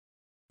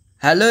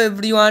Hello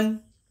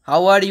everyone,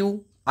 how are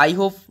you? I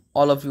hope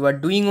all of you are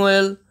doing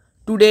well.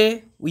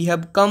 Today we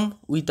have come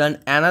with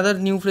another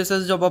new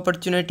freshers job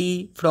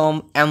opportunity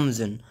from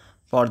Amgen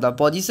for the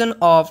position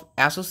of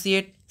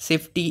Associate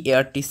Safety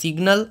ART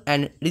Signal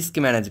and Risk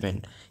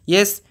Management.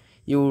 Yes,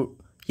 you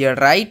hear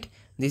right.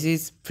 This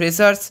is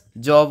freshers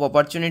job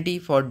opportunity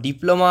for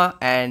diploma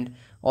and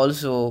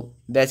also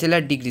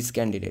bachelor degrees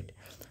candidate.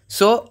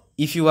 So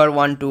if you are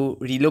want to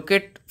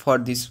relocate for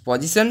this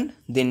position,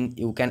 then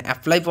you can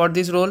apply for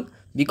this role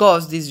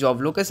because this job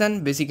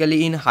location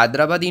basically in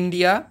Hyderabad,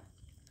 India,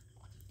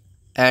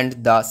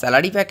 and the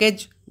salary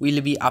package will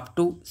be up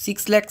to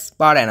 6 lakhs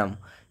per annum.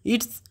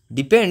 It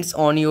depends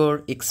on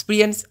your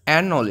experience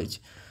and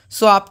knowledge.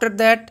 So after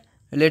that,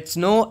 let's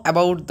know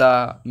about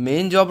the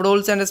main job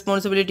roles and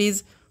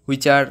responsibilities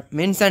which are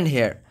mentioned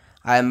here.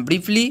 I am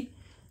briefly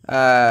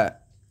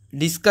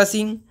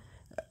discussing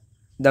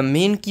the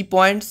main key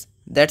points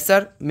that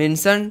are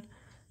mentioned.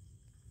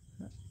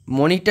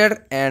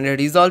 Monitor and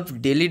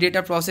resolve daily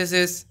data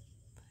processes.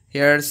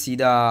 Here see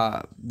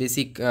the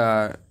basic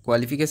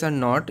qualification,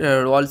 not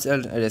roles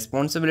and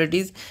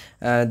responsibilities.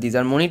 These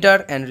are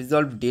monitor and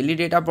resolve daily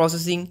data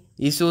processing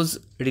issues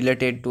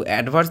related to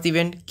adverse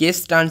event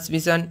case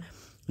transmission,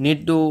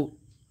 need to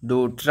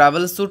do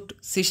troubleshoot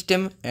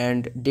system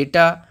and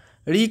data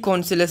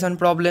reconciliation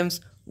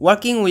problems,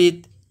 working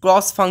with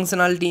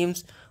cross-functional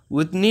teams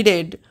with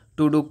needed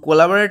to do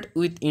collaborate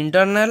with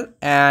internal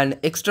and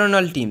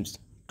external teams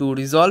to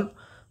resolve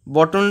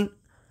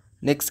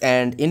bottlenecks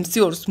and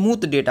ensure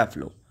smooth data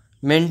flow,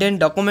 maintain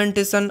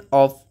documentation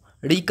of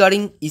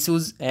recurring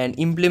issues and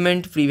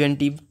implement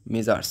preventive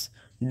measures,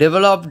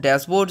 develop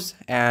dashboards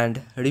and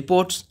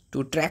reports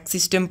to track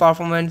system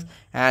performance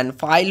and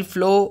file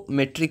flow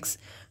metrics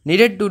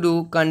needed to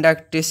do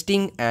conduct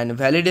testing and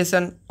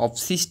validation of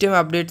system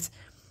updates,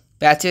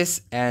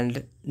 patches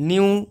and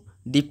new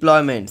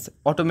deployments,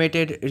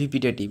 automated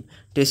repetitive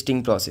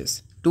testing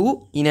process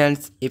to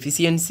enhance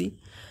efficiency,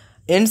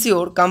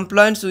 ensure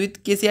compliance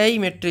with KCI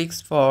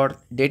metrics for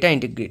data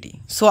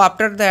integrity. So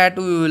after that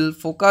we will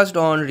focus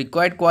on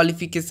required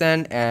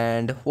qualification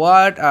and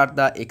what are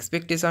the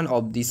expectation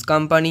of this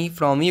company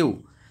from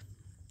you.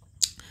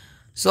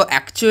 So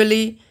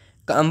actually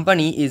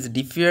company is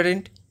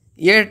different,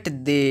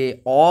 yet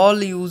they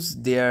all use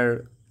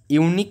their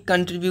unique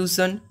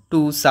contribution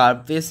to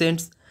serve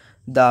patients.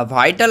 The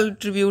vital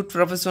attribute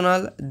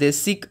professional they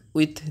seek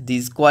with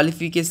this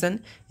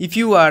qualification. If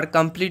you are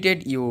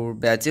completed your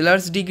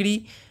bachelor's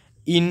degree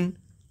in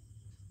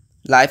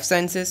life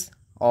sciences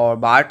or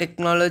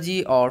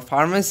biotechnology or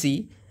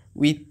pharmacy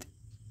with,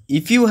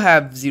 if you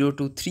have 0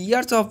 to 3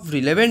 years of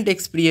relevant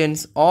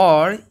experience,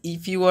 or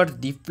if you are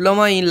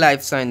diploma in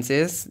life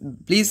sciences,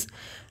 please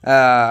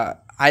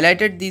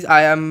highlighted this,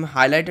 I am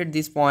highlighted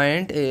this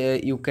point.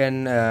 You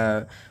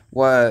can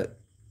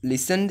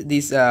listen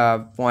this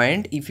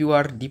point. If you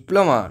are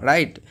diploma,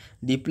 right,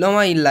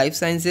 diploma in life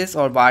sciences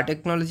or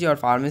biotechnology or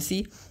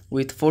pharmacy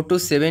with 4 to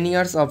 7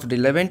 years of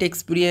relevant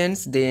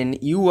experience, then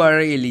you are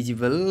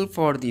eligible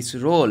for this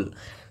role.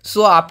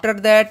 So after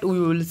that we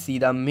will see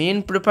the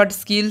main preferred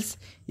skills.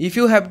 If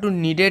you have to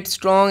needed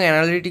strong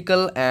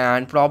analytical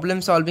and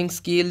problem solving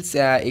skills,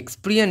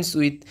 experience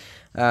with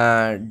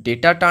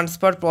data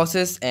transfer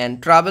process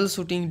and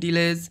troubleshooting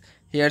delays,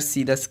 here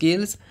see the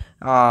skills,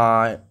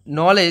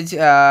 knowledge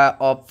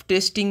of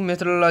testing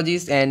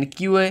methodologies and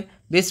QA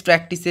best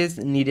practices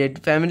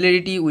needed,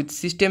 familiarity with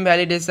system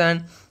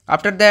validation.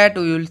 After that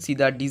we will see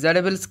the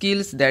desirable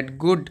skills that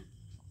good.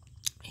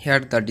 Here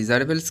the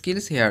desirable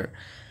skills, here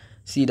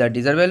see the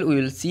desirable, we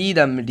will see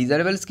the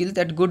desirable skills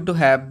that good to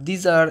have.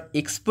 These are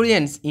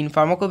experience in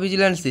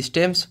pharmacovigilance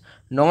systems,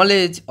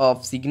 knowledge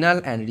of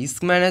signal and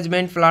risk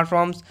management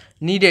platforms,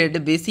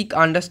 needed basic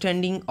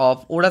understanding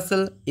of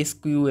Oracle,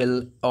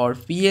 SQL or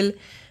PL,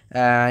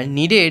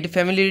 needed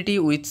familiarity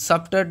with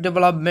software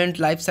development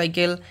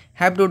lifecycle,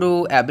 have to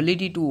do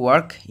ability to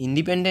work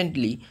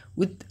independently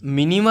with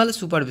minimal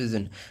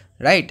supervision,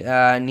 right.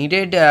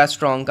 Needed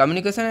strong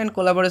communication and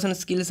collaboration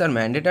skills are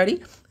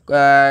mandatory.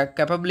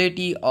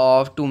 Capability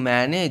of to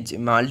manage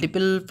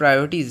multiple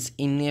priorities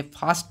in a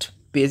fast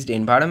paced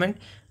environment,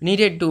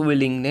 needed to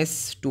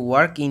willingness to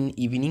work in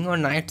evening or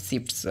night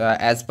shifts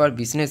as per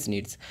business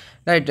needs,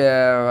 right.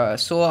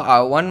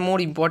 One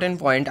more important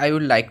point I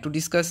would like to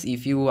discuss.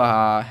 If you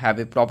have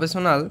a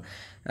professional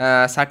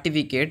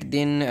certificate,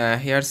 then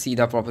here see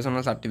the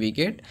professional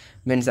certificate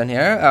mentioned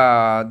here,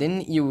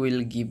 then you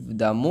will give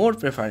the more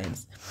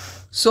preference.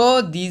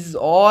 So these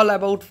all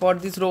about for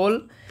this role.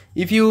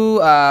 If you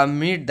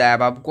meet the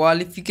above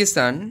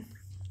qualification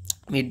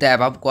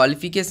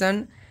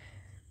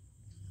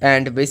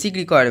and basic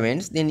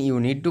requirements, then you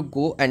need to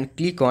go and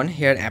click on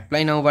here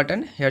apply now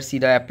button. Here see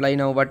the apply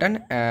now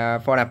button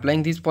for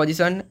applying this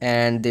position,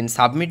 and then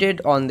submit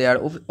it on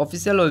their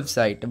official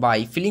website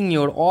by filling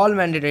your all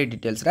mandatory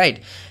details,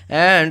 right.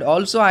 And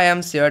also I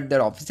am shared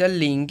their official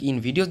link in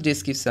video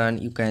description,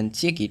 you can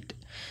check it.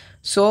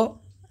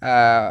 So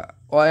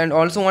And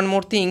also one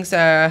more things,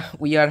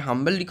 we are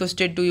humble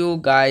requested to you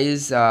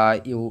guys,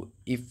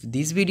 if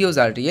these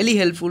videos are really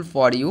helpful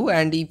for you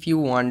and if you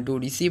want to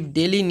receive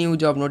daily new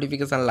job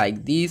notification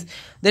like this,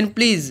 then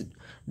please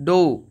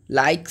do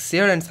like,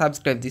 share and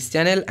subscribe this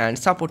channel and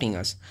supporting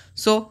us.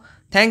 So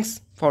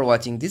thanks for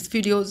watching these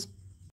videos.